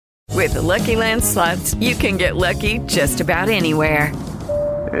With the Lucky Land Slots, you can get lucky just about anywhere.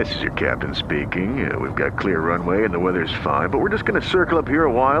 This is your captain speaking. We've got clear runway and the weather's fine, but we're just going to circle up here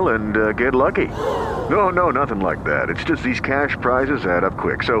a while and get lucky. No, nothing like that. It's just these cash prizes add up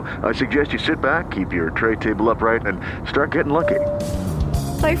quick. So I suggest you sit back, keep your tray table upright, and start getting lucky.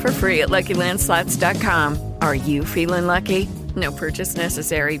 Play for free at LuckyLandSlots.com. Are you feeling lucky? No purchase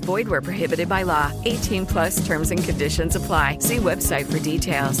necessary. Void where prohibited by law. 18 plus terms and conditions apply. See website for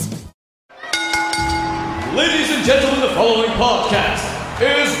details. Ladies and gentlemen, the following podcast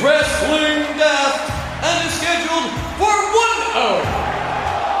is Wrestling Daft and is scheduled for 1 hour.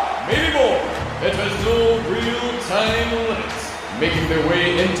 Maybe more. It has no real-time limits, making their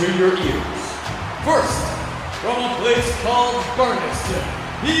way into your ears. First, from a place called Barneston,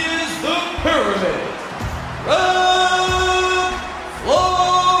 he is the Pyramid. Red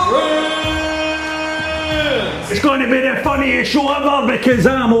Florence! It's going to be the funniest show ever because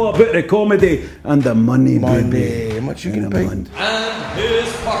I'm all about the comedy and the money, baby. How much you going to pay? And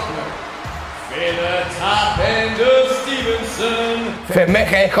his partner, the top end of Stevenson. From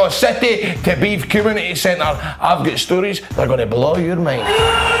Mexico City to Beef Community Centre, I've got stories that are going to blow your mind.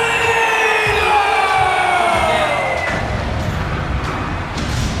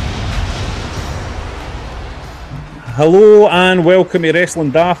 Hello and welcome to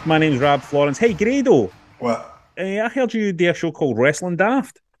Wrestling Daft. My name's Rab Florence. Hey, Grado. What? I heard you do a show called Wrestling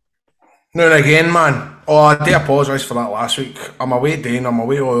Daft. Now and again, man. Oh, I do apologise for that last week. I'm away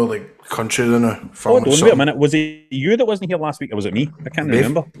all the country now. Hold on, wait a minute. Was it you that wasn't here last week or was it me? I can't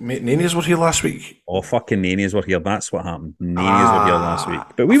remember. Nanies were here last week. Oh, fucking Nanies were here. That's what happened. Nanies were here last week.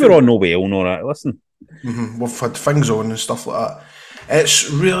 But we were on no way on all right. Listen. We've had things on and stuff like that. It's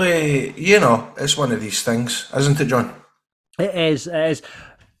really, it's one of these things, isn't it, John? It is.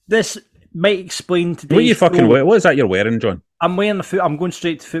 This might explain today. What are you fucking wearing? What is that you're wearing, John? I'm wearing I'm going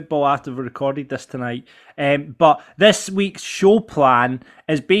straight to football after we recorded this tonight. But this week's show plan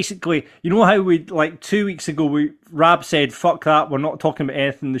is basically, you know how we, like 2 weeks ago, Rab said, fuck that, we're not talking about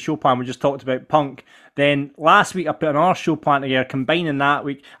anything in the show plan, we just talked about Punk. Then last week I put another show plan together, combining that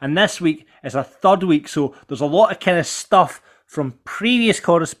week. And this week is a third week, so there's a lot of kind of stuff from previous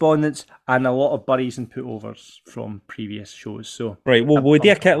correspondence and a lot of buddies and putovers from previous shows. So right,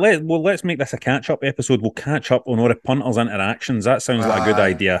 let's make this a catch-up episode. We'll catch up on all the punters' interactions. That sounds like a good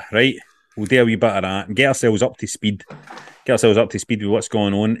idea, right? We'll do a wee bit of that and get ourselves up to speed. With what's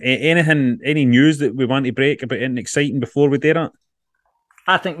going on. Any news that we want to break about anything exciting before we do that?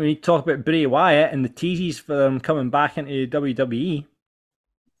 I think we need to talk about Bray Wyatt and the teases for them coming back into WWE.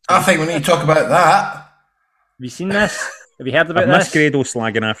 I think we need to talk about that. Have you seen this? Have you heard about this? I missed Grado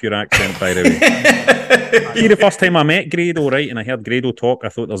slagging off your accent, by the way. See, the first time I met Grado, right, and I heard Grado talk, I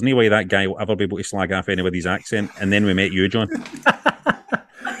thought there's no way that guy will ever be able to slag off anybody's accent. And then we met you, John.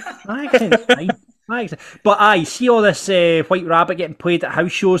 My accent's fine. But I see all this White Rabbit getting played at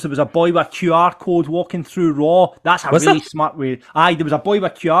house shows. There was a boy with a QR code walking through Raw. That's a really smart way. There was a boy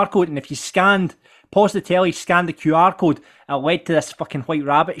with a QR code, and if you pause the telly, scanned the QR code, it led to this fucking White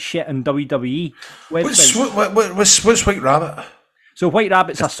Rabbit shit in WWE website. What's White Rabbit? So White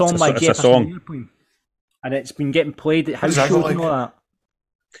Rabbit's a song by Jefferson Airplane, and it's been getting played at house shows and all that.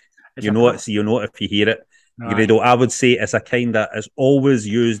 You know it if you hear it. Grado, I would say it's always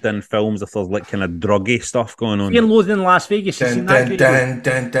used in films if there's like kind of druggy stuff going on. Fear and Loathing in Las Vegas. It's Fear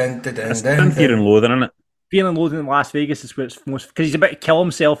and Loathing, isn't it? Fear and Loathing in Las Vegas is where it's most, because he's about to kill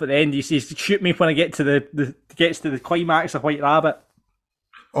himself at the end. He says, "Shoot me when I get to the climax of White Rabbit."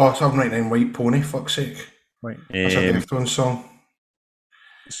 Oh, it's 799 White Pony. Fuck's sake! Right, that's a Deftones song.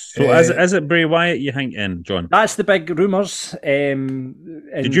 So is it Bray Wyatt you think in, John? That's the big rumours.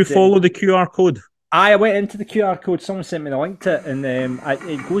 Did you follow the QR code? I went into the QR code. Someone sent me the link to it, and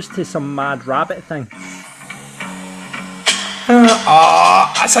it goes to some mad rabbit thing.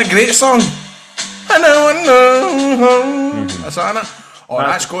 That's a great song. I know. That's on it. Oh,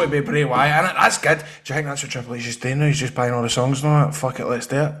 that's got to be Bray Wyatt, innit? That's good. Do you think that's what Triple H is doing now? He's just buying all the songs and all that? Fuck it, let's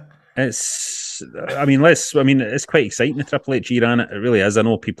do it. It's quite exciting, the Triple H era, and it really is. I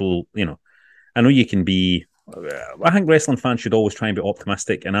know people, I know you can be. I think wrestling fans should always try and be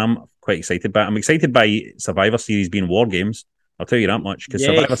optimistic, and I'm quite excited. But I'm excited by Survivor Series being War Games. I'll tell you that much, because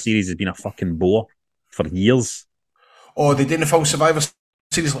Survivor Series has been a fucking bore for years. Oh, they didn't full Survivor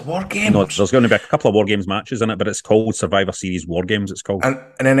Series like War Games? No, there's going to be a couple of War Games matches in it, but it's called Survivor Series War Games, it's called. And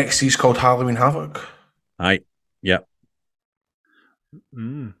NXT's called Halloween Havoc? Aye, yeah. It's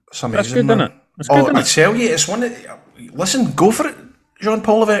amazing, that's good, man. isn't it? That's good, isn't I tell you, it's one that... Listen, go for it, Jean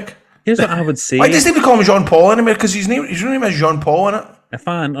Paul Levesque. Here's what I would say. Why does they call him Jean Paul anymore? Because his name is Jean Paul, innit? If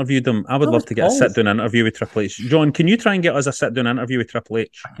I interviewed him, I would That love was to get a balls. sit-down interview with Triple H. John, can you try and get us a sit-down interview with Triple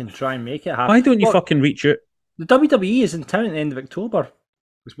H? I can try and make it happen. Why don't you Look, fucking reach out? the WWE is in town at the end of October.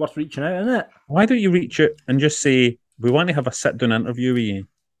 It's worth reaching out, isn't it? Why don't you reach out and just say, we want to have a sit-down interview with you,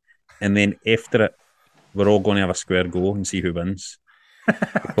 and then after it, we're all going to have a square go and see who wins.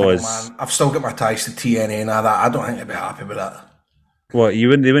 Because Man, I've still got my ties to TNA and all that. I don't think they'd be happy with that. what, they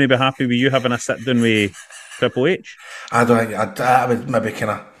wouldn't be happy with you having a sit-down with Triple H? I don't think I would maybe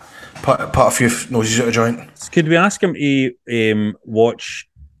kind of put a few noses out of joint. Could we ask him to watch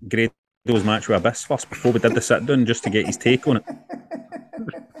Grado's match with Abyss first before we did the sit-down, just to get his take on it?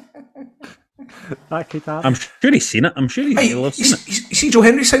 That could happen. I'm sure he's seen it. I'm sure Hey, he'll have you seen it. see Joe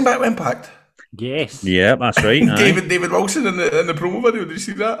Henry sing back to Impact? Yes. Yeah, that's right. aye. David Wilson in the promo video. Did you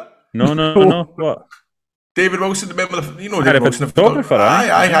see that? No. What? David Wilson, remember you know Had David a Wilson, the photographer,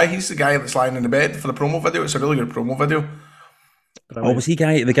 aye. He's the guy that's lying in the bed for the promo video. It's a really good promo video. Oh, was he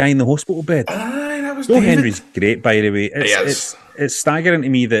the guy in the hospital bed? Aye, that was Joe David. Henry's great, by the way. Yes. It's staggering to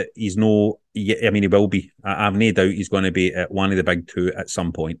me that he's no. I mean, he will be. I've no doubt he's going to be at one of the big two at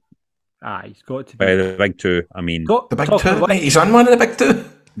some point. Ah, he's got to be. By the big two, I mean The big two. He's on one of the big two.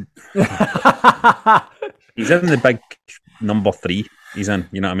 he's in the big number 3. He's in.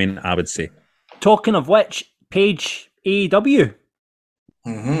 You know what I mean? I would say. Talking of which, Paige AEW.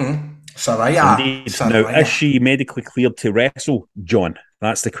 Saraya. Indeed. Now, is she medically cleared to wrestle, John?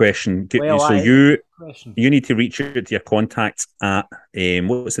 That's the question. Well, so aye. you Question. need to reach out to your contacts at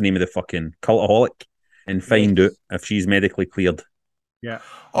what's the name of the fucking cultaholic and find out if she's medically cleared. Yeah.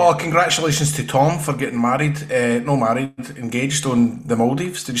 Oh, congratulations to Tom for getting engaged on the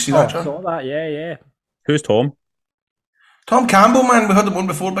Maldives. Did you see that, I John? saw that. Yeah. Who's Tom? Tom Campbell, man. We had him on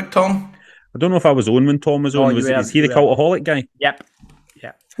before, Big Tom. I don't know if I was on when Tom was on. you were, Is he the you were. cultaholic guy? Yep.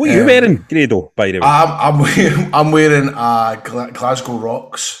 What are you wearing, Grado, by the way? I'm wearing a Glasgow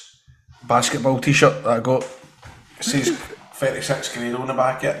Rocks basketball t-shirt that I got. It says 36 grade on the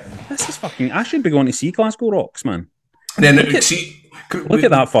back of it. This is fucking... I should be going to see Glasgow Rocks, man. And then Look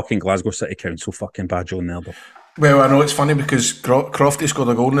at that fucking Glasgow City Council fucking badge on there, though. Well, I know it's funny because Crofty scored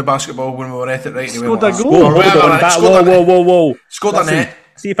a goal in the basketball when we were at it, right? Scored a goal? Whoa. Scored a net.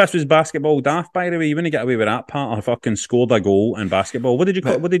 See if this was basketball daft, by the way, you wouldn't get away with that part. I fucking scored a goal in basketball. What did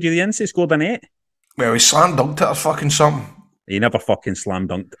you the end say? Scored a net? Well, he slam dunked it or fucking something. He never fucking slam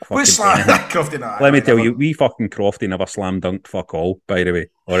dunked. What slam? Crofty, nah, Let me tell you, we fucking Crofty never slam dunked fuck all, by the way.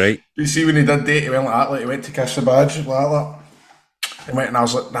 Alright? You see when he did that, he went like that, like he went to kiss the badge, like that. He went and I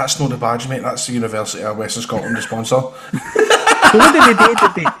was like, that's not the badge, mate, that's the University of Western Scotland, the sponsor. So what did they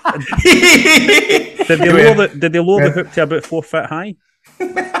do? Did they lower the hoop to about 4 foot high?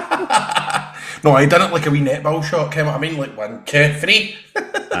 No, he done it like a wee netball shot, came out, I mean, like 1, 2, 3.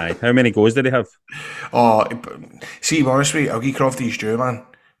 Aye. How many goals did he have? Oh, see, to be honest with you, I'll give Crofty his due, man.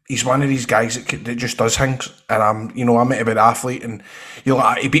 He's one of these guys that just does things, and I'm meant to be an athlete, and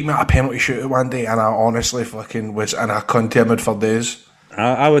he beat me at a penalty shootout one day, and I honestly fucking was in a cunt to him for days.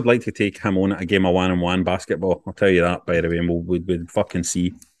 I would like to take him on at a game of 1-on-1 basketball. I'll tell you that, by the way, and we'd fucking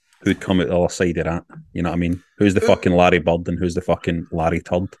see who'd come out the other side of that. You know what I mean? Who's the fucking Larry Bird and who's the fucking Larry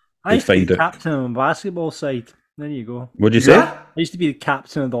Turd? I used to be the captain on the basketball side. There you go. What'd you say? Yeah? I used to be the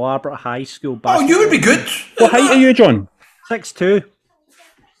captain of the Labrador High School basketball. Oh, you would be good. What height are you, John? 6'2".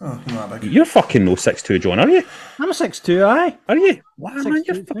 Oh, you're not big. You're fucking no 6'2", John, are you? I'm a 6'2", aye. Are you? Wow, man,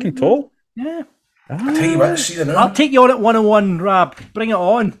 you're 6'2", fucking tall. Yeah. I tell you what, see the I'll now. take you on at 1-on-1, Rab. Bring it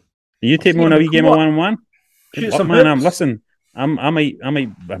on. You take me on a wee game of 1-on-1? Shoot Look, some man, hoops. I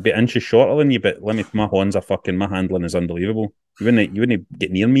might be inches shorter than you, but my hands are fucking, my handling is unbelievable. You wouldn't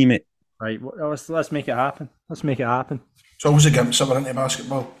get near me, mate. Right, let's make it happen. Let's make it happen. So always a gimp summer into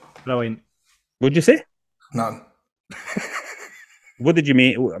basketball. Brilliant. What'd you say? None. What did you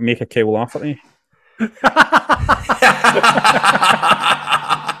make a cow laugh at me?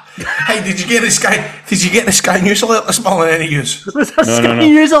 Hey, did you get the Sky News alert this morning? Any use? Was that No. Sky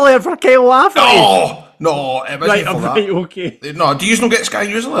News alert for Kyle laughing? No, it wasn't Right, for that. right, okay. No, do you not get Sky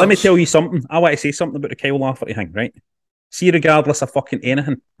News alerts? Let me tell you something. I want to say something about the Kyle Lafferty thing, right? See, regardless of fucking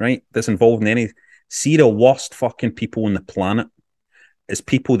anything, right, that's involved in any... See, the worst fucking people on the planet is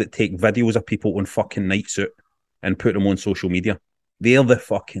people that take videos of people on fucking nights out and put them on social media. They're the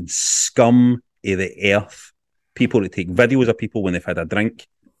fucking scum of the earth. People that take videos of people when they've had a drink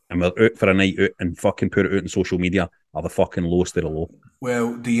and they're out for a night out and fucking put it out on social media are the fucking lowest of the low.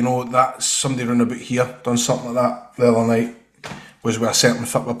 Well, do you know that somebody around about here done something like that the other night? Was with a certain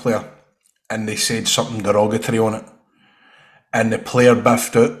football player, and they said something derogatory on it, and the player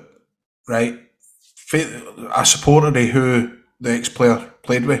biffed out, right? A supporter of who the ex-player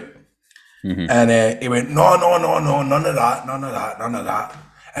played with, And he went, no, none of that.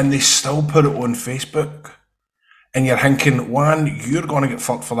 And they still put it on Facebook. And you're thinking, one, you're going to get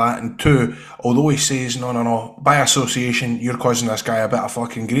fucked for that. And two, although he says, no, by association, you're causing this guy a bit of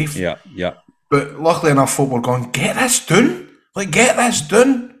fucking grief. Yeah. But luckily enough, folk were going, get this done. Like, get this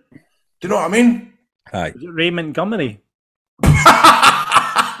done. Do you know what I mean? Aye. Was it Ray Montgomery? No, it's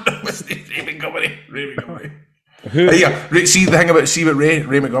not Ray Montgomery. See the thing about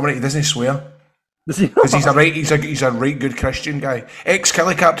Ray Montgomery, he doesn't swear. Because he's a right good Christian guy.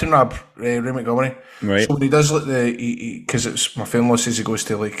 Ex-Kelly captain Rab, Ray Montgomery. Right. So when he does like because it's my family says he goes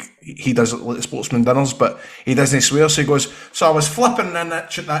to like he does like the sportsman dinners, but he doesn't swear. So he goes, so I was flipping in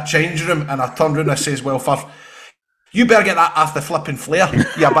that change room, and I turned around and I says, well, first, you better get that off the flipping flare,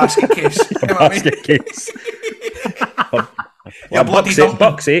 you basket case. You know what I mean? Case. Yeah, bloody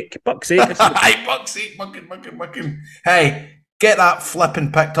buck's sake. Aye, buck's sake, mucking. Hey, get that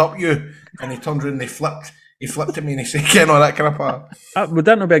flipping picked up, you. And he turned around and he flipped at me and he said, you know, that kind of part. Would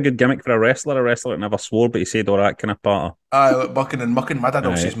that not be a good gimmick for a wrestler that never swore, but he said all that kind of part? Aye, like bucking and mucking. My dad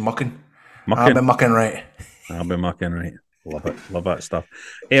always says mucking. I'll be mucking right. Love it. Love that stuff.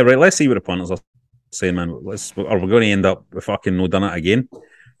 Hey, right, let's see what the punters are saying, man. Are we going to end up with fucking no done it again?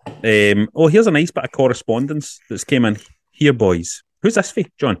 Here's a nice bit of correspondence that's came in. Here, boys. Who's this for,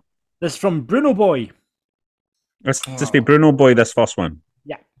 John? This is from Bruno Boy. This be Bruno Boy, this first one.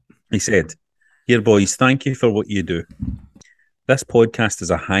 Yeah. He said, here, boys, thank you for what you do. This podcast is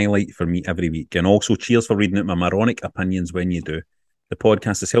a highlight for me every week, and also cheers for reading out my moronic opinions when you do. The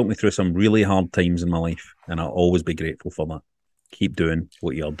podcast has helped me through some really hard times in my life, and I'll always be grateful for that. Keep doing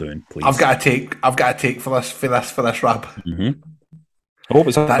what you're doing, please. I've got a take for this Rab. Mm-hmm. I hope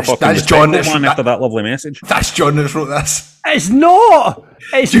it's that's John after that lovely message. That's John that's wrote this. It's not.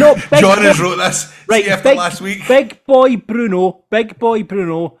 It's not. John has wrote this. Right, after last week. Big boy Bruno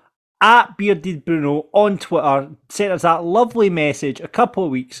at Bearded Bruno on Twitter sent us that lovely message a couple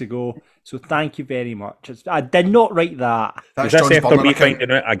of weeks ago. So thank you very much. I did not write that. That's Is this John's after me account.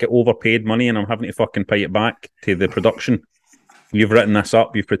 finding out I get overpaid money and I'm having to fucking pay it back to the production? You've written this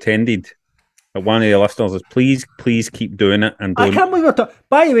up. You've pretended. But one of the listeners is please keep doing it and don't. I can't believe we're talking.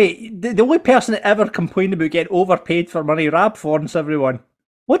 By the way, the only person that ever complained about getting overpaid for money, Rab Forns, everyone.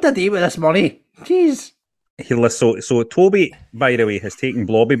 What did he do with this money? Jeez. So Toby, by the way, has taken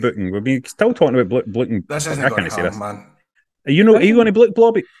Blobby booking. We've been still talking about booking. This isn't going to happen, man. Are you going to book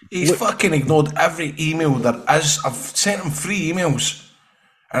Blobby? He's fucking ignored every email there is. I've sent him 3 emails.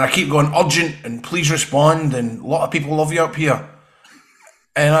 And I keep going, urgent, and please respond, and a lot of people love you up here.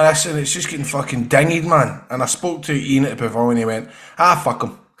 And I said, it's just getting fucking dinged, man. And I spoke to Ian at the pavilion and he went, fuck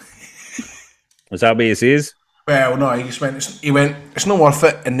him. Is that what he says? Well, no, he just went, it's not worth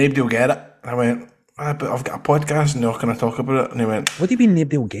it and nobody will get it. And I went, but I've got a podcast and they're not going to talk about it. And he went, what do you mean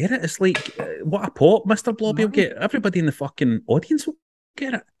nobody will get it? It's like, what a pop Mr. Blobby will get. Everybody in the fucking audience will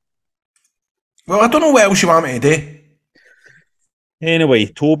get it. Well, I don't know what else you want me to do. Anyway,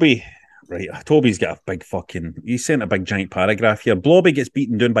 Toby... Right, Toby's got a big he sent a big giant paragraph here. Blobby gets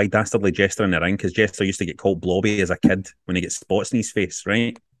beaten down by dastardly Jester in the ring because Jester used to get called Blobby as a kid when he gets spots in his face,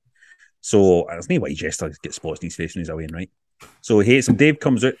 right? So, there's no way Jester gets spots in his face when he's away, right? So he hates him. Dave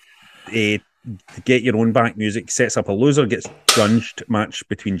comes out to get your own back music, sets up a loser gets grunged match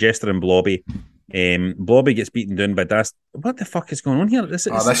between Jester and Blobby. Blobby gets beaten down by Dast. What the fuck is going on here? This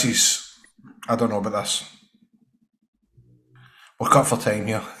is... I don't know about this. We're cut for time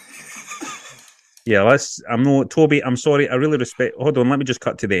here. Yeah, Toby, I'm sorry, I really respect... Hold on, let me just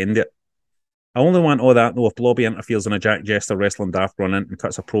cut to the end of it. I only want all that, though, if Blobby interferes in a Jack Jester wrestling daft run in and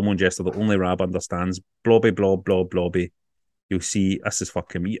cuts a promo on Jester that only Rab understands. Blobby. You'll see, this is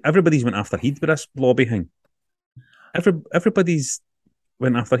fucking me. Everybody's went after Heed with this Blobby thing. Everybody's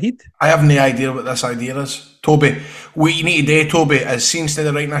went after Heed. I have no idea what this idea is. Toby, what you need to do, Toby, is see, instead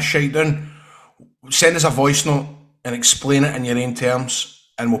of writing this shite down, send us a voice note and explain it in your own terms.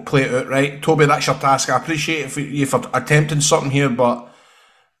 And we'll play it out, right? Toby, that's your task. I appreciate you for attempting something here, but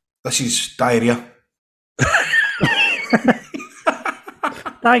this is diarrhea.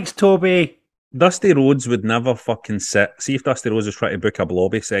 Thanks, Toby. Dusty Rhodes would never fucking sit. See if Dusty Rhodes was trying to book a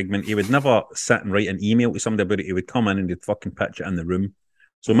Blobby segment, he would never sit and write an email to somebody about it. He would come in and he'd fucking pitch it in the room.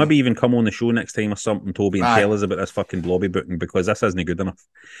 So maybe even come on the show next time or something, Toby, and tell us about this fucking Blobby booking because this isn't good enough.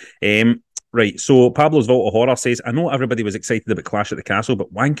 Right, so Pablo's Vault of Horror says, I know everybody was excited about Clash at the Castle,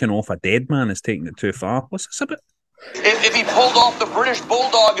 but wanking off a dead man is taking it too far. What's this about? If he pulled off the British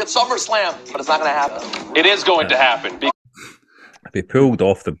Bulldog at SummerSlam, but it's not going to happen. It is going to happen. If he pulled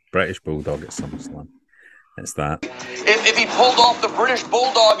off the British Bulldog at SummerSlam, it's that. If he pulled off the British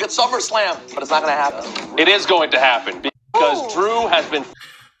Bulldog at SummerSlam, but it's not going to happen. It is going to happen because Drew has been...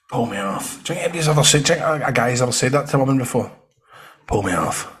 Pull me off. Do you think anybody's ever said? Do you think a guy's ever said that to a woman before? Pull me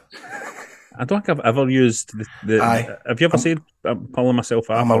off. I don't think I've ever used the Aye. have you ever said pulling myself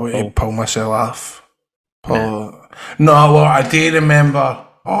off? I'm away to pull myself off. No, well, I do remember.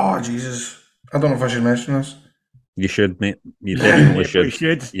 Oh, Jesus. I don't know if I should mention this. You should, mate. You definitely You should.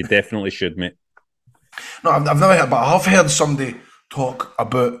 should. You definitely should, mate. No, I've never heard, but I have heard somebody talk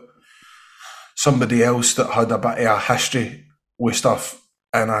about somebody else that had a bit of a history with stuff.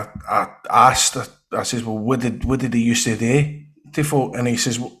 And I asked, I says, well, what did he used to do to folk? And he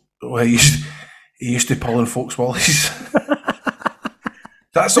says, well, he used to pull in folks' willies.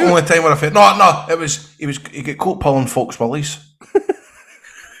 That's the only time where I felt no. He got caught pulling folks' willies.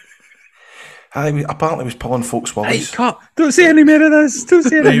 Apparently, he was pulling folks' willies. Hey, cut! Don't say any more of this. Don't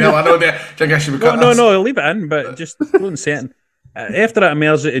say any more. I know that. I guess you would cut No, leave it in, but just don't say it. After it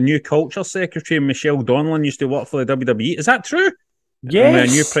emerged that a new culture secretary, Michelle Donlan, used to work for the WWE. Is that true? Yes. With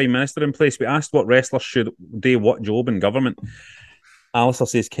a new prime minister in place, we asked what wrestlers should do what job in government. Alistair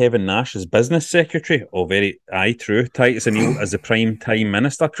says Kevin Nash is business secretary. Oh, true. Titus O'Neill as the prime time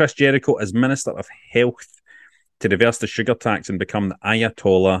minister. Chris Jericho as Minister of Health to reverse the sugar tax and become the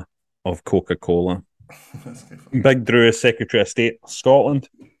Ayatollah of Coca-Cola. Big Drew as Secretary of State of Scotland.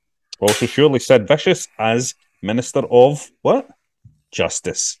 Also, surely Sid Vicious as Minister of what?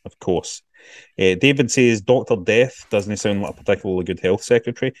 Justice, of course. David says Dr. Death doesn't sound like a particularly good health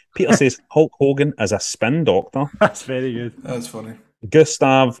secretary. Peter says Hulk Hogan as a spin doctor. That's very good. That's funny.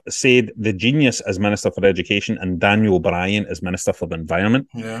 Gustav said the Genius as Minister for Education and Daniel Bryan as Minister for the Environment.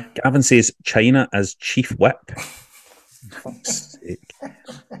 Yeah. Gavin says China as Chief Whip. Fuck's sake.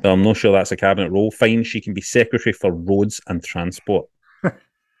 Well, I'm not sure that's a cabinet role. Fine, she can be Secretary for Roads and Transport.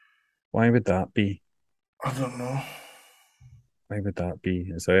 Why would that be? I don't know. Why would that be?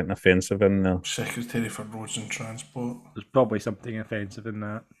 Is there anything offensive in there? Secretary for Roads and Transport. There's probably something offensive in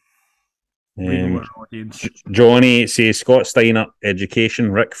that. Audience. Johnny says Scott Steiner,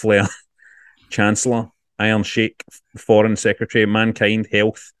 Education, Ric Flair, Chancellor, Iron Sheik, Foreign Secretary, Mankind,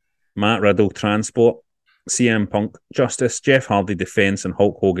 Health, Matt Riddle, Transport, CM Punk, Justice, Jeff Hardy, Defence, and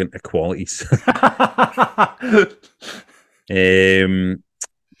Hulk Hogan, Equalities.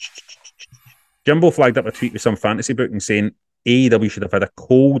 Jimbo flagged up a tweet with some fantasy booking saying AEW should have had a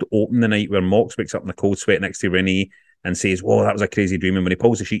cold open the night where Mox wakes up in the cold sweat next to Renee and says, whoa, that was a crazy dream. And when he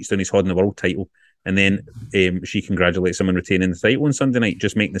pulls the sheets down, he's holding the world title. And then she congratulates him on retaining the title on Sunday night,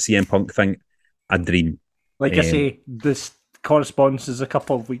 just making the CM Punk thing a dream. Like I say, this correspondence is a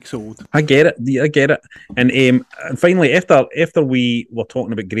couple of weeks old. I get it. And finally, after we were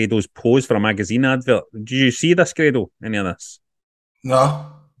talking about Grado's pose for a magazine advert, did you see this, Grado? Any of this?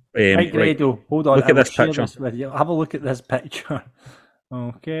 No. Right, Grado, hold on. Look at this picture. Have a look at this picture.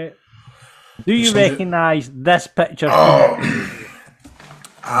 Okay. Do you recognise this picture? Oh.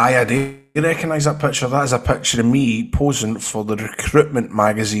 Aye, I do recognise that picture. That is a picture of me posing for the recruitment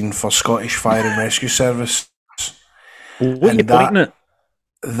magazine for Scottish Fire and Rescue Service. What are you pointing at?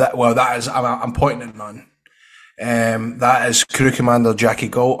 That is, I'm pointing at none. That is Crew Commander Jackie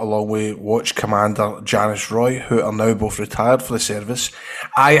Galt along with Watch Commander Janice Roy, who are now both retired for the service.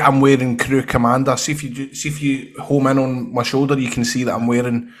 I am wearing Crew Commander. See if you home in on my shoulder, you can see that I'm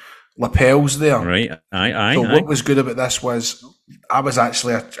wearing lapels there. Right. Aye. What was good about this was I was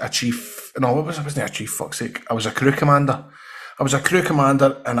actually a chief. No, I wasn't a chief. Fuck's sake! I was a crew commander. I was a crew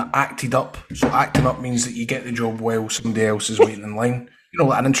commander, and I acted up. So acting up means that you get the job while somebody else is waiting in line. You know,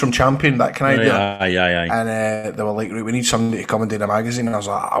 like an interim champion, that kind of idea. Aye. And they were like, right, we need somebody to come and do the magazine. And I was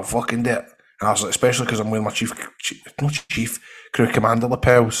like, I'll fucking do it. And I was like, especially because I'm wearing my chief crew commander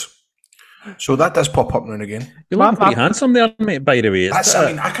lapels. So that does pop up now and again. You look pretty handsome there, mate, by the way. I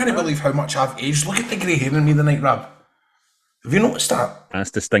can't believe how much I've aged. Look at the grey hair in me the night, Rab. Have you noticed that?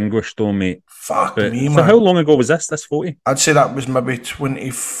 That's distinguished though, mate. Fuck me, man. So how long ago was this 40? I'd say that was maybe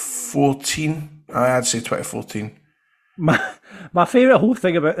 2014. I'd say 2014. My favourite whole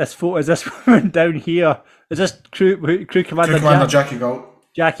thing about this photo is this woman down here. Is this crew commander Jackie Galt.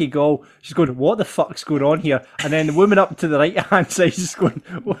 Jackie Gall. She's going, what the fuck's going on here? And then the woman up to the right hand side is going,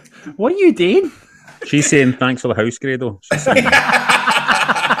 what are you doing? She's saying thanks for the house, Grado.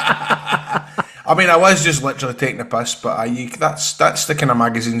 I mean, I was just literally taking the piss, but that's the kind of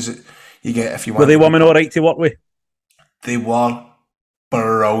magazines that you get if you want. Were they women all right to work with? They were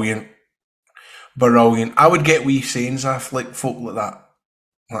brilliant. I would get wee sayings off like folk like that,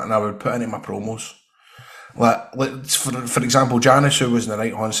 and I would put into my promos. Like for example, Janice, who was on the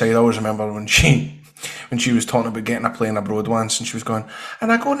right hand side, I always remember when she was talking about getting a plane abroad once, and she was going,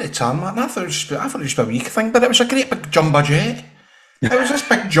 and I go into tarmac, and I thought it was just a wee thing, but it was a great big jumbo jet. It was this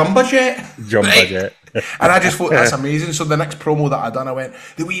big jumbo jet. Jet. And I just thought that's amazing. So the next promo that I done, I went,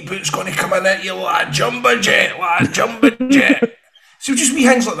 the wee boot's going to come in at you like a jumbo jet. So just wee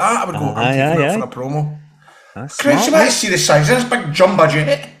things like that, I would go, I'm taking it for a promo. That's Chris, you might see the size of this big jumbo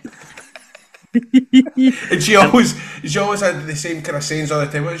jet. And she always had the same kind of sayings all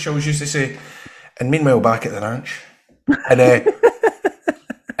the time. She always used to say, and meanwhile back at the ranch.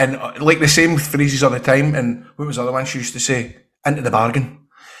 And like the same phrases all the time. And what was the other one she used to say? Into the bargain.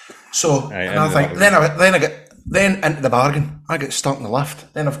 So, and I think, then into the bargain, I get stuck in the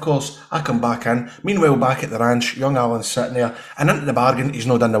lift. Then, of course, I come back in. Meanwhile, back at the ranch, young Alan's sitting there. And into the bargain, he's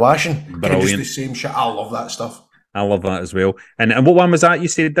not done the washing. Brilliant. Just the same shit. I love that stuff. I love that as well. And what one was that you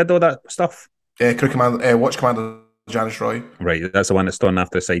said did all that stuff? Watch Commander Janice Roy. Right, that's the one that's done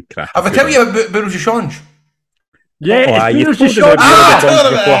after the side crack. Have I tell you about Burrows of Change? Yeah, you told us Sean. about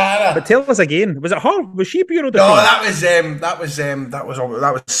Bureau de Change. But tell us again, was it her? Was she Bureau de Change? No, that was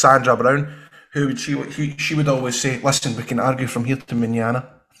Sandra Brown, who she would always say, "Listen, we can argue from here to Manana."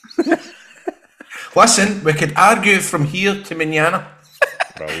 Listen, we could argue from here to Manana.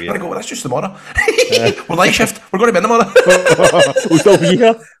 And I go, well, that's just tomorrow. We're night shift. We're going to be in tomorrow. We'll still be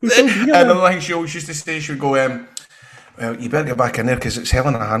here. And another thing she always used to say, she would go, well, you better get back in there because it's hell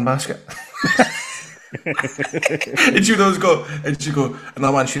in a handbasket. And she would always go,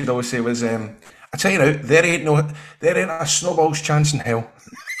 another one she'd always say was, I tell you now, there ain't a snowball's chance in hell.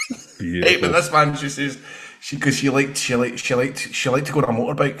 Hey, but this man, she says, she liked to go on a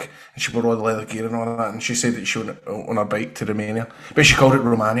motorbike, and she wore all the leather gear and all that, and she said that she went on her bike to Romania, but she called it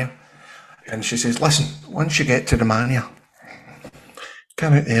Romania. And she says, listen, once you get to Romania,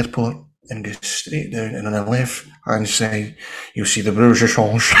 come out the airport and go straight down, and on the left hand side you'll see the Bruges de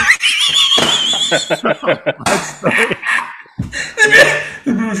Change.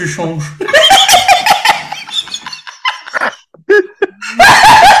 The Bruges de Change.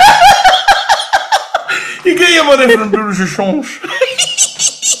 You get your money from Bruges de Change.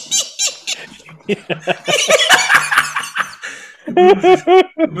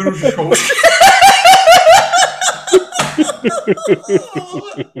 Bruges de Change.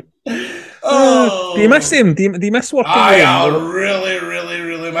 Do you miss him? Do you miss working with him? I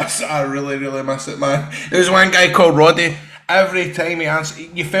really miss it. I really miss it, man. There was one guy called Roddy. Every time he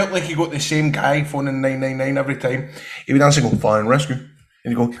answered, you felt like you got the same guy phoning 999 every time. He would answer and go, fire and rescue. And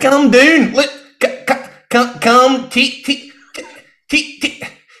he'd go, calm down. Calm, take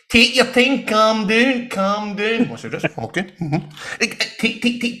your time, calm down. I said, just okay.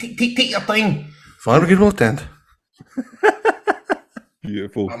 Take your time. Fire brigade will attend.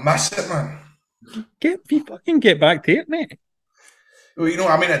 Beautiful. I miss it, man. Get back to it, mate. Well, you know,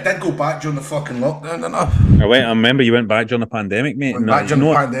 I mean, I did go back during the fucking lockdown, didn't I? I remember you went back during the pandemic, mate. Went back during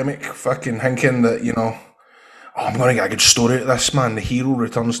the pandemic, fucking thinking that, you know, I'm going to get a good story out of this, man. The hero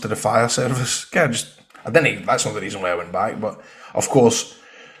returns to the fire service. That's not the reason why I went back, but of course,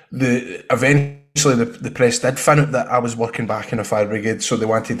 eventually the press did find out that I was working back in a fire brigade, so they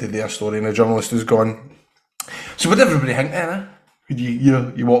wanted to do a story, and the journalist was gone, so what did everybody think then, eh?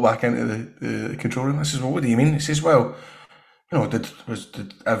 You walk back into the control room. I says, well, what do you mean? He says, well, you know, did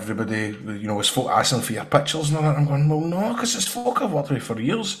everybody, you know, was folk asking for your pictures and all that? I'm going, well, no, because it's folk I've worked with for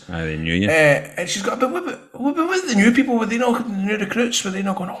years. They knew you. And she's got, but with the new people, were they not, the new recruits, were they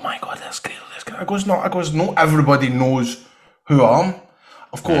not going, oh my God, that's great, that's great. I goes, no, everybody knows who I am.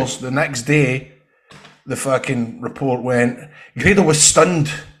 Of course, the next day, the fucking report went, Grado was stunned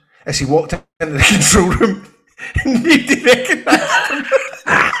as he walked into the control room and nobody recognised him.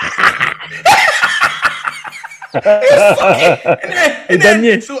 They done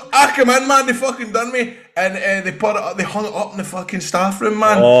you. So I come in, man, they fucking done me, and they hung it up in the fucking staff room,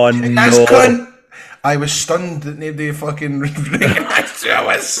 man. Oh, and no. That's cunt. I was stunned that nobody fucking recognised who I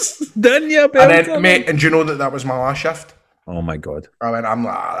was. Done you, and then, mate, and do you know that was my last shift? Oh my God. I'm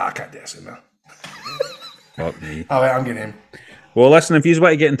like, I can't do this in there. Fuck me. I'm getting him. Well, listen, if you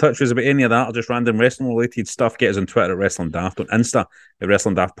want to get in touch with us about any of that or just random wrestling-related stuff, get us on Twitter at Wrestling Daft, on Insta at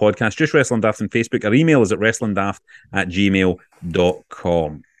Wrestling Daft Podcast, just Wrestling Daft on Facebook. Our email is at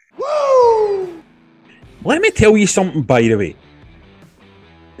wrestlingdaft@gmail.com. Woo! Let me tell you something, by the way.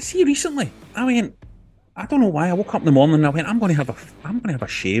 See, recently, I don't know why, I woke up in the morning and I went, I'm going to have a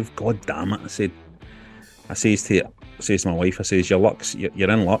shave, god damn it. I says to my wife, I says, you're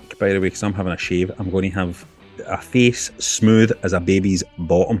in luck, by the way, because I'm having a shave. I'm going to have a face smooth as a baby's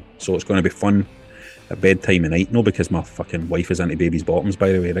bottom, so it's going to be fun at bedtime at night. No, because my fucking wife is into baby's bottoms,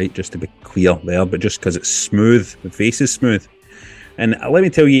 by the way, right? Just to be clear there, but just because it's smooth, the face is smooth. And let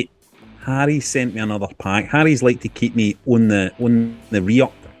me tell you, Harry sent me another pack. Harry's like to keep me on the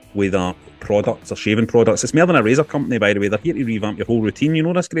re-up with products or shaving products. It's more than a razor company, by the way. They're here to revamp your whole routine. You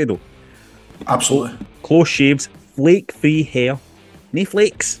know this, Grado? Absolutely. Close shaves, flake-free hair. No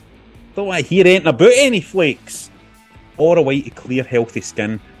flakes. Don't want to hear anything about any flakes. Or a way to clear, healthy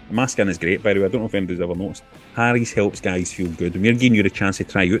skin. My skin is great, by the way. I don't know if anybody's ever noticed. Harry's helps guys feel good. And we're giving you the chance to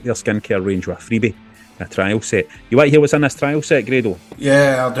try out their skincare range with a freebie, a trial set. You want to hear what's in this trial set, Grado?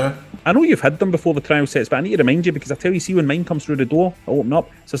 Yeah, I do. I know you've had them before, the trial sets, but I need to remind you because I tell you, see, when mine comes through the door, I open up,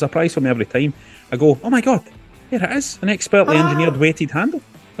 it's a surprise for me every time. I go, oh my God, there it is, an expertly engineered weighted handle.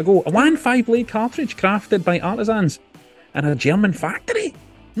 I go, a 1.5 blade cartridge crafted by artisans in a German factory.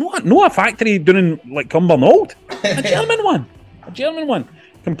 Not a factory doing like Cumbernauld. A German one.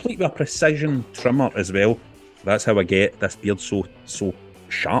 Complete with a precision trimmer as well. That's how I get this beard so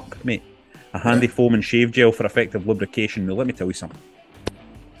sharp, mate. A handy foam and shave gel for effective lubrication. Now, let me tell you something.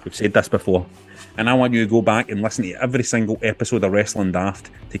 We've said this before. And I want you to go back and listen to every single episode of Wrestling Daft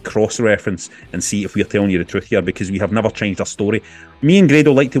to cross-reference and see if we're telling you the truth here, because we have never changed our story. Me and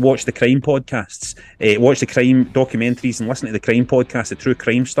Grado like to watch the crime podcasts, watch the crime documentaries and listen to the crime podcasts, the true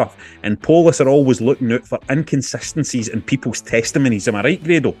crime stuff. And Polis are always looking out for inconsistencies in people's testimonies. Am I right,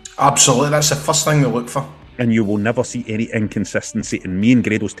 Grado? Absolutely. That's the first thing they look for. And you will never see any inconsistency in me and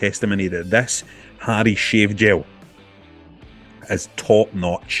Grado's testimony that this Harry shave gel is top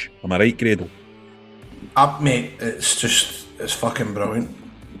notch. Am I right, Grado? Mate, it's fucking brilliant.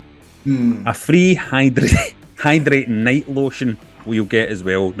 A free hydrating night lotion we'll get as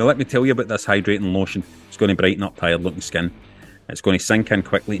well. Now let me tell you about this hydrating lotion. It's going to brighten up tired looking skin. It's going to sink in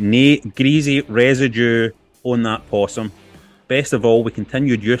quickly. No greasy residue on that possum. Best of all, with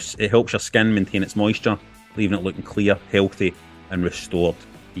continued use, it helps your skin maintain its moisture, leaving it looking clear, healthy and restored.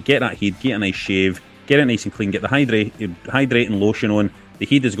 You get that heat, get a nice shave, get it nice and clean, get the hydrating lotion on. The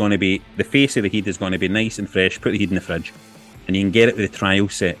heat is going to be, the face of the heat is going to be nice and fresh. Put the heat in the fridge and you can get it with the trial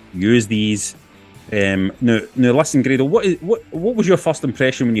set. Use these. Now listen, Grado, what was your first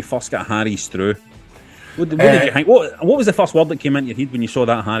impression when you first got Harry's through? What did you think? What was the first word that came into your head when you saw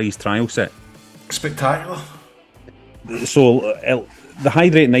that Harry's trial set? Spectacular. So the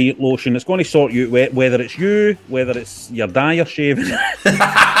hydrating night lotion, it's going to sort you out, whether it's you, whether it's your dye you're shaving.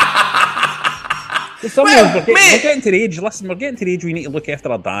 We're getting to the age. Listen, we're getting to the age we need to look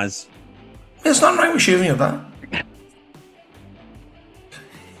after our dads. It's not right with shaving your dad.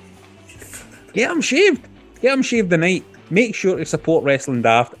 Get him shaved. Get him shaved tonight. Make sure to support Wrestling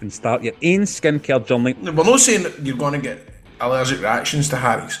Daft and start your own skincare journey. We're not saying that you're going to get allergic reactions to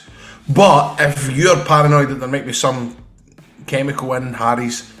Harry's, but if you're paranoid that there might be some chemical in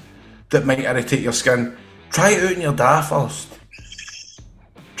Harry's that might irritate your skin, try it out in your dad first.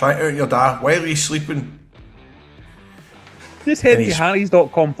 Try it out in your dad while he's sleeping. Just head to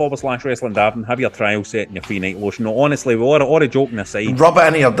harrys.com/wrestling daft and have your trial set and your free night lotion. No, honestly, all a joking aside. Rub it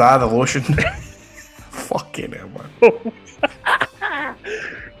into your dad, the lotion. Fucking hell, man.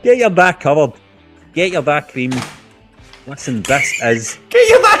 Get your dad covered. Get your dad creamed. Listen, this is... Get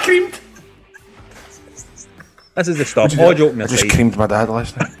your dad creamed. This is the stuff. All joking aside. I just creamed my dad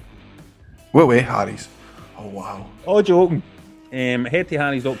last night. What way, Harry's? Oh, wow. All joking. Head to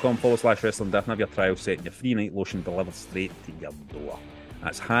harrys.com/wrestling daft and have your trial set and your free night lotion delivered straight to your door.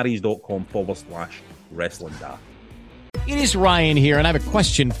 That's harrys.com/wrestling daft. It is Ryan here, and I have a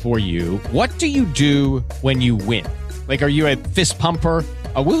question for you. What do you do when you win? Like, are you a fist pumper,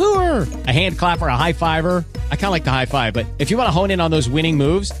 a woohooer, a hand clapper, a high fiver? I kind of like the high five, but if you want to hone in on those winning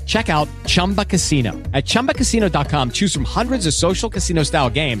moves, check out Chumba Casino. At ChumbaCasino.com, choose from hundreds of social casino-style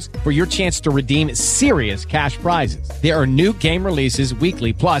games for your chance to redeem serious cash prizes. There are new game releases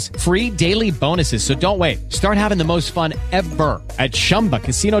weekly, plus free daily bonuses. So don't wait. Start having the most fun ever at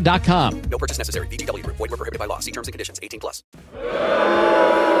ChumbaCasino.com. No purchase necessary. VGW. Void where prohibited by law. See terms and conditions. 18+.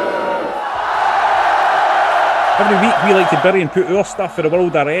 Every week we like to bury and put our stuff for the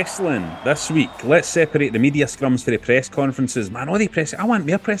world of wrestling. This week, let's separate the media scrums for the press conferences. Man, I want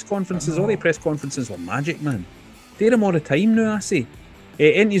more press conferences. All the press conferences were magic, man. Do them all the time now, I say.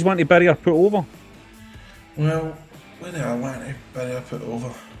 Ain't you want to bury or put over? Well, where do I want to bury or put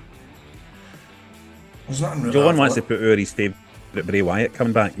over? There's nothing really. John wants to put over his favourite Bray Wyatt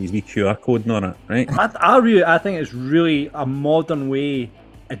coming back, his wee QR code and all that, right? I think it's really a modern way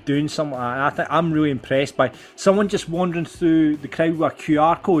of doing something like that. I'm really impressed by someone just wandering through the crowd with a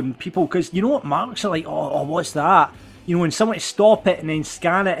QR code and people, because you know what marks are like, oh what's that? You know, when someone to stop it and then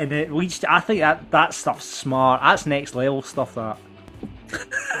scan it and it leads to, I think that stuff's smart. That's next level stuff, that.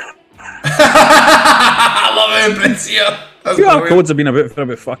 I love it, Prince here. QR codes have been about for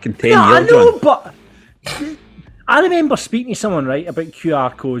about fucking 10 years. I know, but I remember speaking to someone, right, about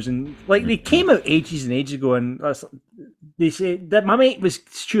QR codes, and like they came out ages and ages ago, and they said that my mate was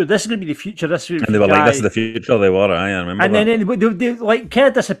sure this is going to be the future. This is and they were like, "This is the future." They were, I remember. And that. then they like kind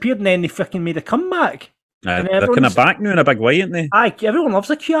of disappeared, and then they fucking made a comeback. They're kind of back now in a big way, aren't they? Aye, everyone loves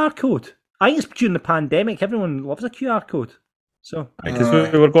a QR code. I think it's during the pandemic. Everyone loves a QR code. So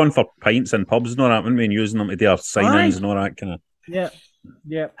because we were going for pints in pubs and all that, weren't we, and using them to do our sign-ins and all that kind of. Yeah.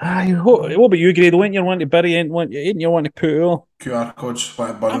 Aye, what about you, Grado? When you want to bury, ain't you want to put all QR codes, what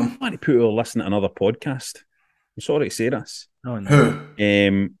about them? I want to put all listen to another podcast. I'm sorry to say this. Oh, no.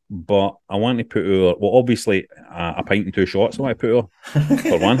 Who? But I want to put all, well, obviously a pint and 2 shots. I want to put all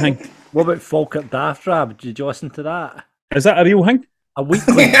for one thing. What about Falkirk Daft Rab? Did you listen to that? Is that a real thing? A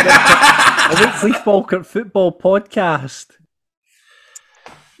weekly Falkirk football podcast.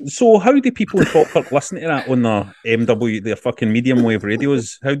 So how do people in Falkirk listen to that on their MW, their fucking medium wave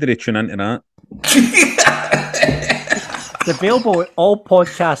radios? How do they tune into that? It's available at all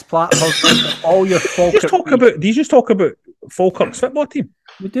podcast platforms for all your Falkirk. Do you just talk about Falkirk's football team?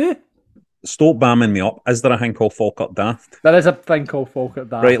 We do. Stop bamming me up. Is there a thing called Falkirk Daft? There is a thing called Falkirk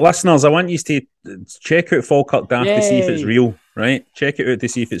Daft. Right, listeners, I want you to check out Falkirk Daft to see if it's real. Right, check it out to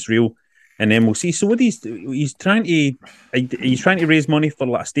see if it's real, and then we'll see. So what he's trying to raise money for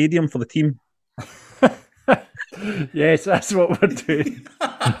like a stadium for the team. Yes, that's what we're doing.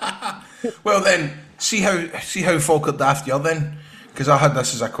 Well then, see how Falkirk Daft you're then, because I had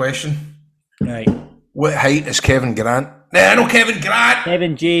this as a question. Right. What height is Kevin Grant? Nah, no, Kevin Grant.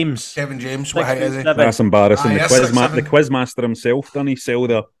 Kevin James. What height is he? That's embarrassing. Yes, The quizmaster himself, done he sell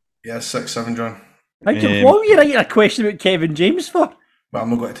there? Yeah, 6'7", John. What were you writing a question about Kevin James for? Well, I'm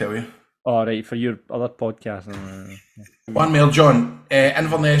not going to tell you. All right, for your other podcast. One mail, John.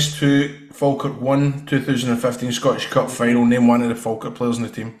 Inverness 2, Falkirk 1, 2015 Scottish Cup final. Name one of the Falkirk players in the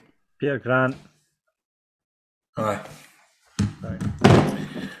team. Peter Grant. Aye. Right.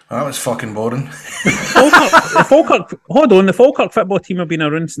 That was fucking boring. Falkirk, hold on, the Falkirk football team have been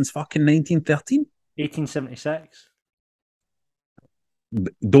around since fucking 1913? 1876.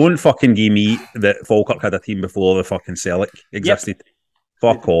 Don't fucking give me that Falkirk had a team before the fucking Celtic existed. Yep.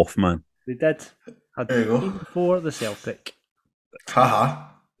 Fuck off, man. They did. Had there you go. Before the Celtic. Haha.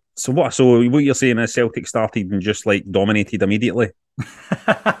 So what you're saying is Celtic started and just like dominated immediately?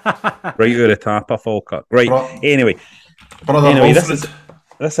 Right out of the tap of Falkirk. Right, anyway,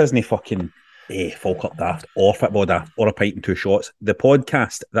 this isn't fucking Falkirk Daft or Football Daft or a pint and 2 shots. The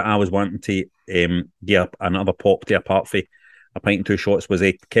podcast that I was wanting to get up another pop to a part for a pint and 2 shots was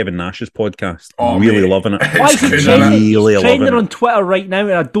Kevin Nash's podcast. Oh, I'm really loving it. Why is it trending on Twitter right now,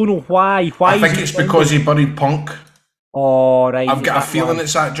 and I don't know why. I think it's because he buried Punk. Oh, right. I've got a feeling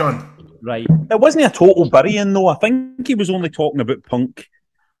it's that, John. Right. It wasn't a total burying, though. I think he was only talking about Punk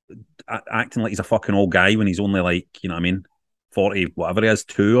acting like he's a fucking old guy when he's only like, you know what I mean, 40, whatever he is,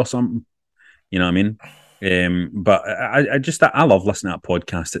 2 or something. You know what I mean? But I love listening to that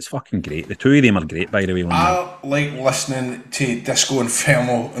podcast. It's fucking great. The two of them are great, by the way. I like listening to Disco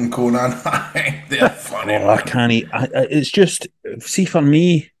Inferno and Conan. They're funny. Oh, I can't. It's just, see, for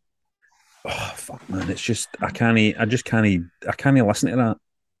me, oh fuck, man. It's just I can't listen to that.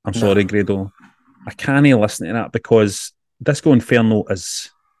 I'm sorry, Grado. I can't listen to that because Disco Inferno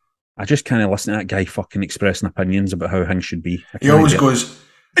is. I just can't listen to that guy fucking expressing opinions about how things should be. He always goes.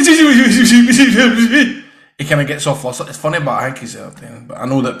 He kind of gets off lost. It's funny, but I think he's entertaining. But I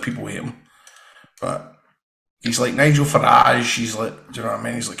know that people hate him. But he's like Nigel Farage. He's like, do you know what I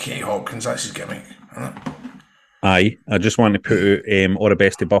mean? He's like Katie Hopkins. That's his gimmick. Aye, I just want to put out all the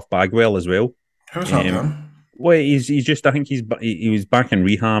best to Buff Bagwell as well. Who's that done? Well, he's just. I think he was back in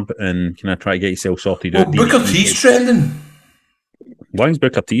rehab and can I try to get himself sorted out. Booker T's trending. Why is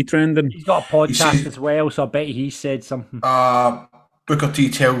Booker T trending? He's got a podcast as well, so I bet he said something. Booker T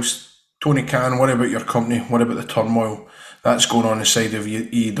tells Tony Khan, what about your company? What about the turmoil that's going on inside of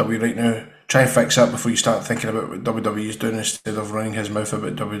EW right now? Try and fix that before you start thinking about what WWE's doing instead of running his mouth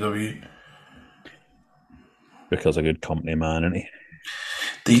about WWE. Booker's a good company man, isn't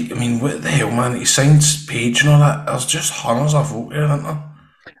he? I mean, what the hell, man? He signs Page and all that. There's just hundreds of folk there, isn't there?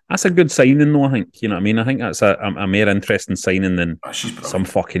 That's a good signing, though, I think. You know what I mean? I think that's a more interesting signing than some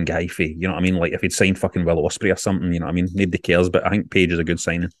fucking guy for, you know what I mean? Like, if he'd signed fucking Will Ospreay or something, you know what I mean? Nobody cares, but I think Page is a good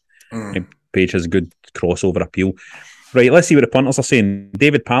signing. Page has a good crossover appeal. Right, let's see what the punters are saying.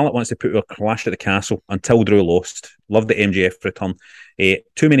 David Pallett wants to put a clash at the castle until Drew lost. Loved the MJF return.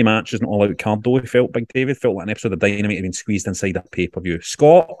 Too many matches, not all out card, though, he felt, Big David. Felt like an episode of Dynamite had been squeezed inside a pay-per-view.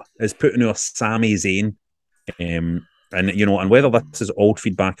 Scott is putting out Sami Zayn. And, you know, and whether this is old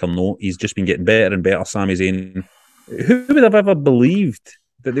feedback or not, he's just been getting better and better, Sami Zayn. Who would have ever believed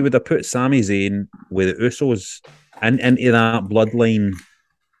that they would have put Sami Zayn with the Usos into that bloodline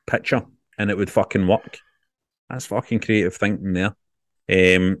picture, and it would fucking work. That's fucking creative thinking there.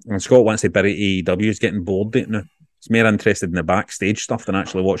 And Scott wants to bury AEW. He's getting bored of it now. He's more interested in the backstage stuff than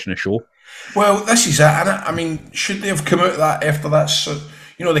actually watching a show. Well, this is it, innit? I mean, should they have come out of that after that? So,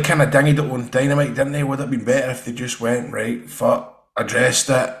 you know, they kind of dinged it on Dynamite, didn't they? Would it have been better if they just went, right, fuck, addressed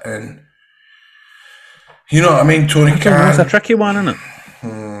it, and... You know what I mean? Tony Khan... It's a tricky one, isn't it?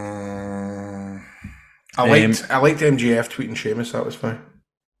 I liked MJF tweeting Sheamus, that was fine.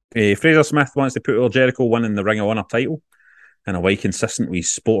 Fraser Smith wants to put El Jericho winning the Ring of Honor title and a way consistent with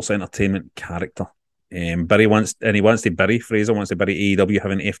sports entertainment character. Fraser wants to bury AEW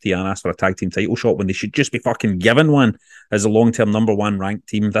having FTR ask for a tag team title shot when they should just be fucking given one as a long-term number one ranked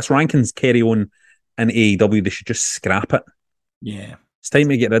team. This rankings carry on in AEW. They should just scrap it. Yeah. It's time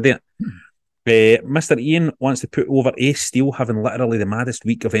to get rid of it. Mr. Ian wants to put over Ace Steel having literally the maddest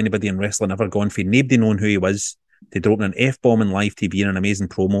week of anybody in wrestling ever gone for nobody knowing who he was to dropping an F-bomb in live TV in an amazing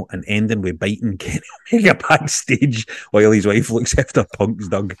promo and ending with biting Kenny Omega backstage while his wife looks after Punk's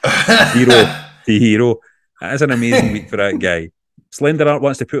dog. Hero. That is an amazing week for that guy. Slender Art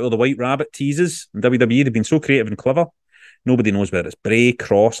wants to put all the White Rabbit teases in WWE. They've been so creative and clever. Nobody knows whether it's Bray,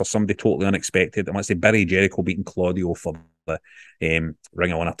 Cross, or somebody totally unexpected. And wants to bury Jericho beating Claudio for the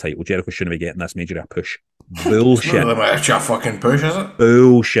Ring of Honor title. Jericho shouldn't be getting this major a push. Bullshit. It's not actually a fucking push, is it?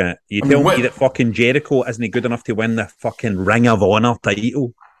 Bullshit. You tell me that fucking Jericho isn't good enough to win the fucking Ring of Honor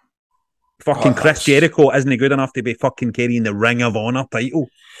title? Fucking Chris Jericho isn't good enough to be fucking carrying the Ring of Honor title?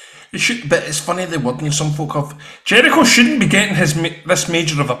 It should, but it's funny the wording some folk have. Jericho shouldn't be getting this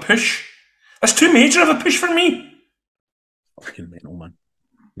major of a push. That's too major of a push for me. Fucking mental,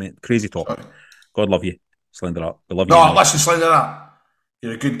 man. Crazy talk. Sorry. God love you, Slender Art. We love you. No, listen, Slender Art.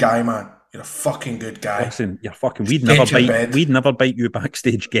 You're a good guy, man. You're a fucking good guy. Listen, you're fucking. We'd never bite you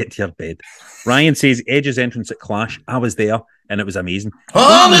backstage. Get to your bed. Ryan says Edge's entrance at Clash. I was there, and it was amazing.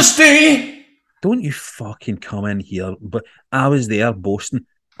 Honesty. Don't you fucking come in here? But I was there, boasting.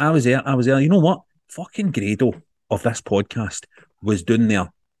 I was there. You know what? Fucking Grado of this podcast was down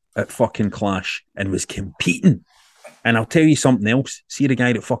there at fucking Clash and was competing. And I'll tell you something else. See the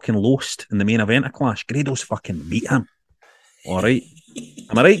guy that fucking lost in the main event of Clash? Grado's fucking beat him. All right.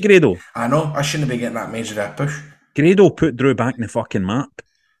 Am I right, Grado? I know. I shouldn't be getting that major that push. Grado put Drew back in the fucking map.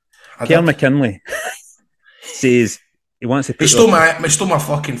 Kerr McKinley says he wants to put... Stole my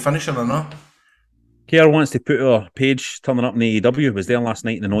fucking finisher or not? Kerr wants to put her Page turning up in AEW. Was there last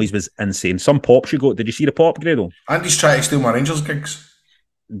night and the noise was insane. Some pop she got. Did you see the pop, Grado? Andy's trying to steal my Rangers gigs.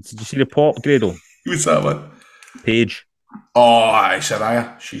 Did you see the pop, Grado? Who's that one? Page. Oh, aye,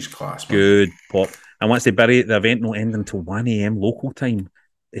 Saraya. She's class, man. Good pop. And once they bury it, the event will end until 1 a.m. local time.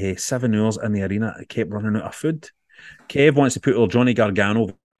 7 hours in the arena. It kept running out of food. Kev wants to put over Johnny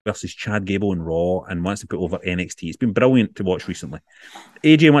Gargano versus Chad Gable in Raw and wants to put over NXT. It's been brilliant to watch recently.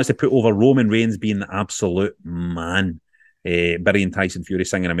 AJ wants to put over Roman Reigns being the absolute man. Burying Tyson Fury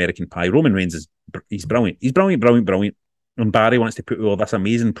singing American Pie. Roman Reigns he's brilliant. He's brilliant. And Barry wants to put over this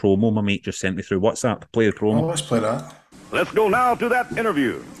amazing promo my mate just sent me through WhatsApp. Play the promo. Oh, let's play that. Let's go now to that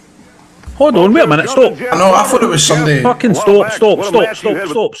interview. Hold on, wait a minute, stop. I know, I thought it was Sunday. Fucking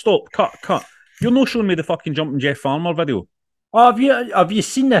stop. Cut. You're not showing me the fucking Jumping Jeff Farmer video. Oh, have you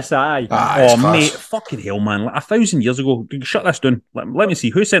seen this? Aye. Oh, mate, fucking hell, man. Like 1,000 years ago. Shut this down. Let me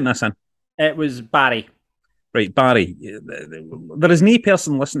see. Who sent this in? It was Barry. Right, Barry. There is no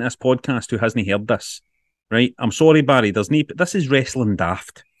person listening to this podcast who hasn't heard this. Right? I'm sorry, Barry. This is Wrestling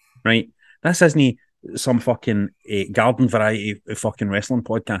Daft. Right? This isn't some fucking garden variety fucking wrestling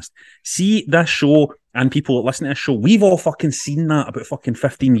podcast. See this show and people that listen to this show, we've all fucking seen that about fucking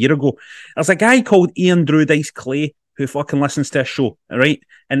 15 years ago. There's a guy called Ian Drew Dice Clay who fucking listens to this show, right?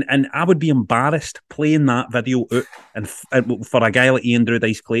 And I would be embarrassed playing that video out and for a guy like Ian Drew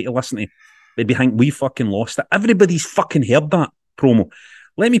Dice Clay to listen to. They'd be thinking we fucking lost it. Everybody's fucking heard that promo.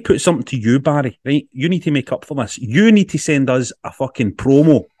 Let me put something to you, Barry, right? You need to make up for this. You need to send us a fucking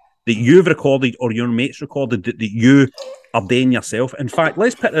promo that you've recorded or your mates recorded that you are doing yourself. In fact,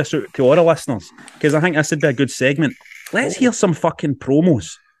 let's put this out to all the listeners because I think this would be a good segment. Let's hear some fucking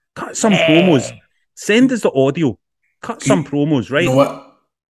promos. Cut some promos. Send us the audio. Cut some promos, right? You know what?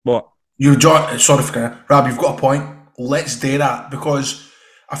 What? Sorry for Rob, you've got a point. Let's do that because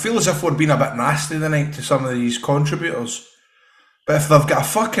I feel as if we're being a bit nasty tonight to some of these contributors. But if they've got a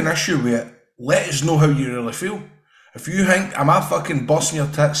fucking issue with it, let us know how you really feel. If you think, am I fucking busting your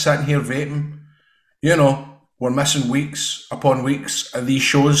tits sitting here vaping? You know, we're missing weeks upon weeks of these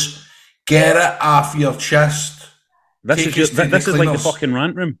shows. Get it off your chest. This is like the fucking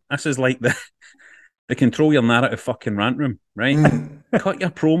rant room. This is like They control your narrative fucking rant room, right? Cut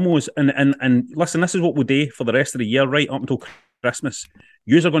your promos and listen, this is what we'll do for the rest of the year, right up until Christmas.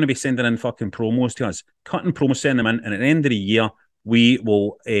 Yous are going to be sending in fucking promos to us, cutting promos, send them in, and at the end of the year, we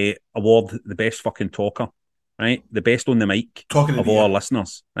will award the best fucking talker, right? The best on the mic of all our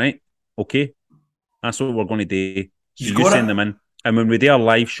listeners, right? Okay? That's what we're going to do. So you send them in, and when we do our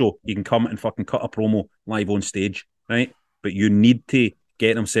live show, you can come and fucking cut a promo live on stage, right? But you need to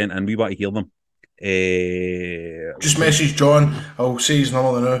get them sent in. We want to hear them. Just message John. I'll say his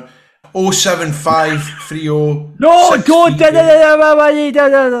number now. 07530. No, don't.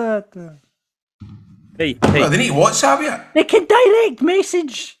 Hey. Oh, they need WhatsApp yet? They can direct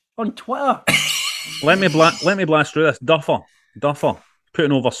message on Twitter. Let me blast through this. Duffer,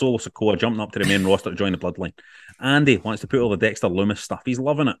 putting over Solo Sikoa, jumping up to the main roster to join the Bloodline. Andy wants to put all the Dexter Loomis stuff. He's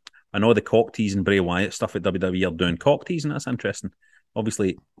loving it. I know the cock teasing Bray Wyatt stuff at WWE are doing. Cock teasing, that's interesting.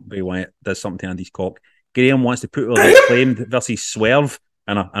 Obviously, Bray Wyatt does something to Andy's cock. Graham wants to put all the Acclaimed versus Swerve.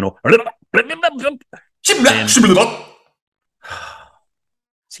 And I know.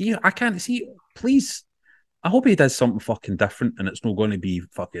 See, I can't see. Please, I hope he does something fucking different, and it's not going to be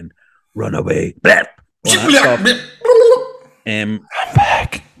fucking Runaway. I'm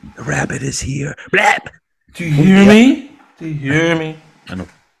back. The rabbit is here. Do you hear me? Do you hear me? I know.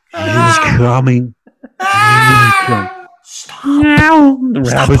 He's coming. Stop. The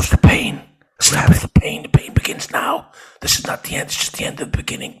rabbit. Stop the pain. Stop the pain. The pain begins now. This is not the end. It's just the end of the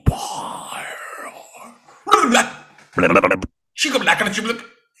beginning.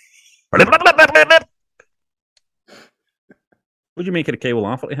 What'd you make of the Kyle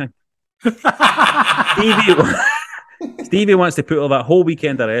Lafferty thing? Stevie wants to put all that whole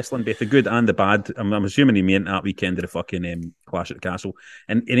weekend of wrestling, both the good and the bad. I'm assuming he meant that weekend of the fucking Clash at the Castle.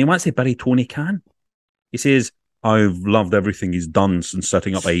 And he wants to bury Tony Khan. He says, I've loved everything he's done since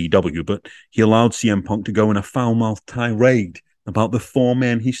setting up AEW, but he allowed CM Punk to go in a foul-mouthed tirade about the 4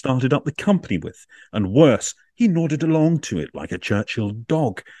 men he started up the company with. And worse, he nodded along to it like a Churchill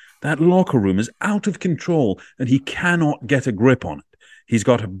dog. That locker room is out of control, and he cannot get a grip on it. He's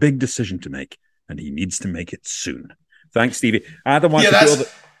got a big decision to make, and he needs to make it soon. Thanks, Stevie. Adam wants to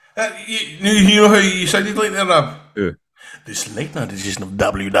you know how you sounded like there, Rob? Yeah. This late-night edition of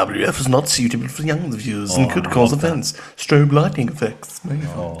WWF is not suitable for young viewers and could cause offence. Strobe lighting effects.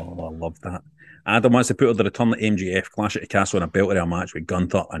 Oh, I love that. Adam wants to put the return of MJF, Clash at the Castle in a belt-area match with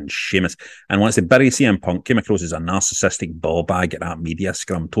Gunther and Sheamus, and wants to bury CM Punk. Came across as a narcissistic ball bag at that media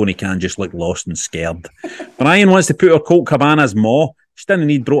scrum. Tony Khan just looked lost and scared. Brian wants to put her Colt Cabana's ma. She didn't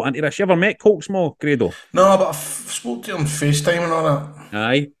need brought into this. You ever met Colt's ma, Grado? No, but I spoke to her on FaceTime and all that.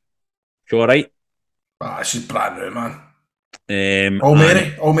 Aye. She all right? She's brand new, man.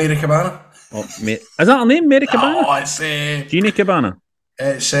 Mary Cabana. Is that her name, Mary Cabana? Oh, it's Jeannie Cabana.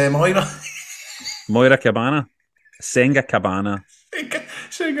 It's Moira. Moira Cabana. Senga Cabana.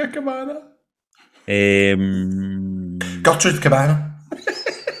 Senga Cabana. Gertrude Cabana.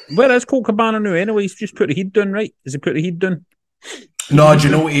 Where is Colt Cabana now anyway? He's just put the heat down, right? Has he put the heat down? No, do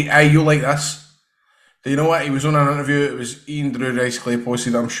you know what? You like this. Do you know what? He was on an interview. It was Ian Drew Rice Clay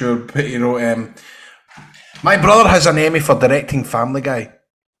posted, I'm sure. But he wrote, my brother has an Emmy for directing Family Guy.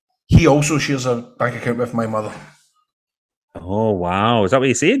 He also shares a bank account with my mother. Oh, wow. Is that what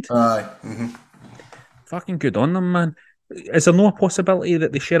he said? Aye. Mm-hmm. Fucking good on them, man. Is there no possibility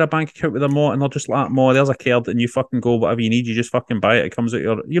that they share a bank account with their ma and they're just like, ma, there's a card and you fucking go, whatever you need, you just fucking buy it. It comes out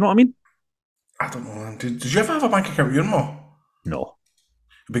your... You know what I mean? I don't know, man. Did you ever have a bank account with your ma? No.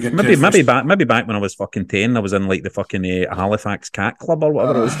 Maybe back when I was fucking 10, I was in like the fucking Halifax Cat Club or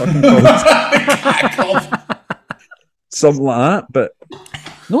whatever it was fucking called. Cat Club. Something like that, but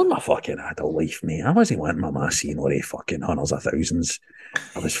not in my fucking adult life, mate. I wasn't wanting my ma seeing all the fucking hundreds of thousands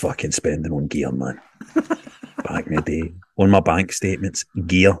I was fucking spending on gear, man. Back in the day. On my bank statements,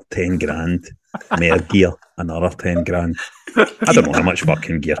 gear, 10 grand. More gear, another 10 grand. I don't know how much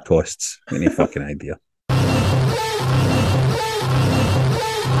fucking gear costs. Any fucking idea.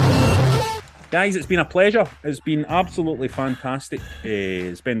 Guys, it's been a pleasure. It's been absolutely fantastic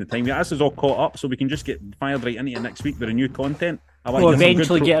spending time here. This is all caught up, so we can just get fired right into it next week with a new content. We'll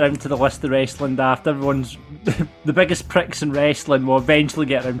eventually get around to the list of wrestling daft. Everyone's the biggest pricks in wrestling. We'll eventually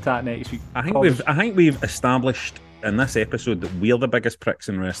get around to that next week. I think we've established in this episode that we're the biggest pricks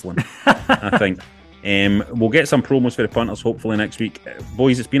in wrestling. I think. We'll get some promos for the punters hopefully next week.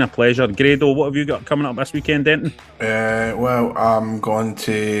 Boys, it's been a pleasure. Grado, what have you got coming up this weekend, Denton? Well, I'm going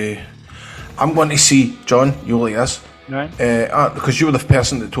to see, John, you'll like this. Right. Because you were the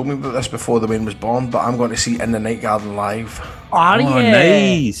person that told me about this before the Wayne was born, but I'm going to see In the Night Garden live. Oh, yeah.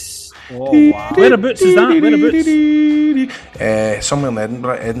 Nice. Oh, wow. Whereabouts is that? Whereabouts? Somewhere in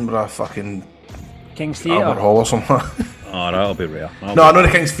Edinburgh fucking... King's Albert Theatre. Hall or something. Oh, that'll be rare. No, I know the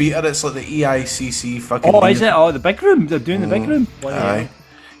King's Theatre. It's like the EICC fucking. Oh, is it? Oh, the big room. They're doing the big room. Aye.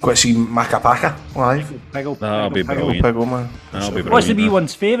 Got to see Macapaka live. That'll be brilliant. Piggle, man. That'll be brilliant. What's the wee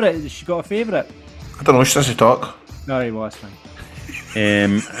one's favourite? Has she got a favourite? I don't know. She doesn't talk. No, well, that's fine.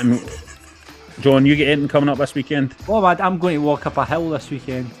 And John, you get anything coming up this weekend? Oh, man, I'm going to walk up a hill this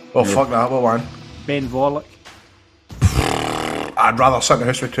weekend. Oh, fuck that, what one? Ben Vorlich. I'd rather sit in the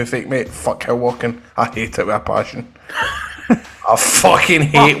house with toothache, mate. Fuck hill walking. I hate it with a passion. I fucking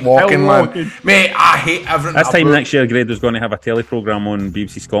hate walking, man. Walking. Mate, I hate everything. This time next year, Grado's going to have a teleprogram on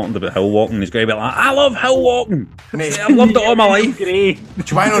BBC Scotland about hill walking. He's going to be like, I love hill walking. Mate, I've loved it all my life. Great. Do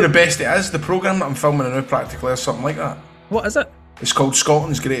you want to know the best it is? The programme that I'm filming now practically is something like that. What is it? It's called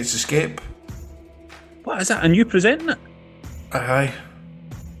Scotland's Greatest Escape. What is it? And you presenting it? Aye.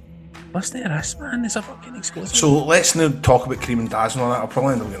 Listen to this, man. It's a fucking exclusive. So let's not talk about cream and daz and all that. I'll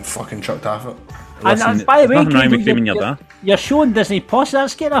probably end up getting fucking chucked off it. And by the way, nothing wrong with creaming your dad. You're showing Disney Plus.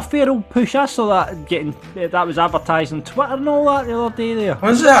 That's getting a fair old push. I saw that was advertised on Twitter and all that the other day there.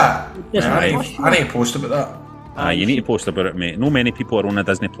 What's that? Disney I Plus need to post about that. You need to post about it, mate. No many people are on a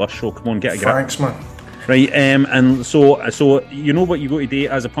Disney Plus show. Come on, get a grip. Thanks, man. Right, and so you know what you got to do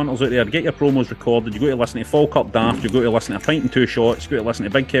as a punters out there. Get your promos recorded. You got to listen to Fall Cup Daft. You got to listen to Pint and Two Shots. You got to listen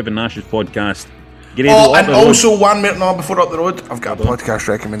to Big Kevin Nash's podcast. And also one minute now before up the road, I've got a podcast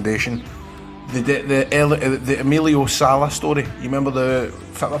recommendation. The Emilio Sala story. You remember the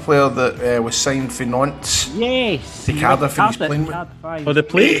football player that was signed for Nantes? Yes. To Cardiff and he's playing with. Oh, the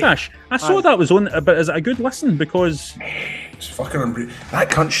plane crash. I saw that was on, but is it a good listen? Because it's fucking unbelievable. That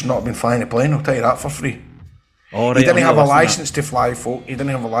cunt should not have been flying a plane. I'll tell you that for free. Oh, right, he didn't have a license to fly, folk. He didn't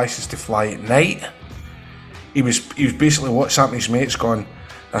have a license to fly at night. He was basically WhatsApping his mates going,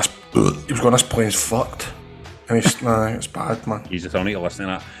 he was going, this plane's fucked. And he's it's bad, man. Jesus, I'll need to listen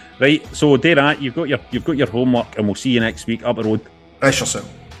to that. Right, so do that. You've got your homework, and we'll see you next week up the road. Nice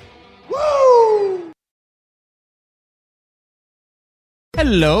yourself.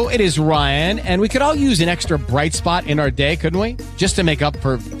 Hello, it is Ryan, and we could all use an extra bright spot in our day, couldn't we? Just to make up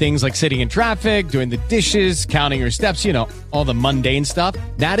for things like sitting in traffic, doing the dishes, counting your steps, all the mundane stuff.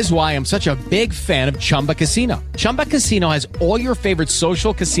 That is why I'm such a big fan of Chumba Casino. Chumba Casino has all your favorite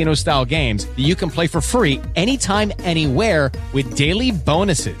social casino-style games that you can play for free anytime, anywhere with daily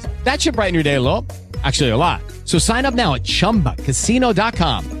bonuses. That should brighten your day a little. Actually, a lot. So sign up now at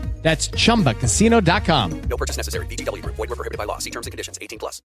ChumbaCasino.com. That's ChumbaCasino.com. No purchase necessary. VGW Group. Void where prohibited by law. See terms and conditions. 18+.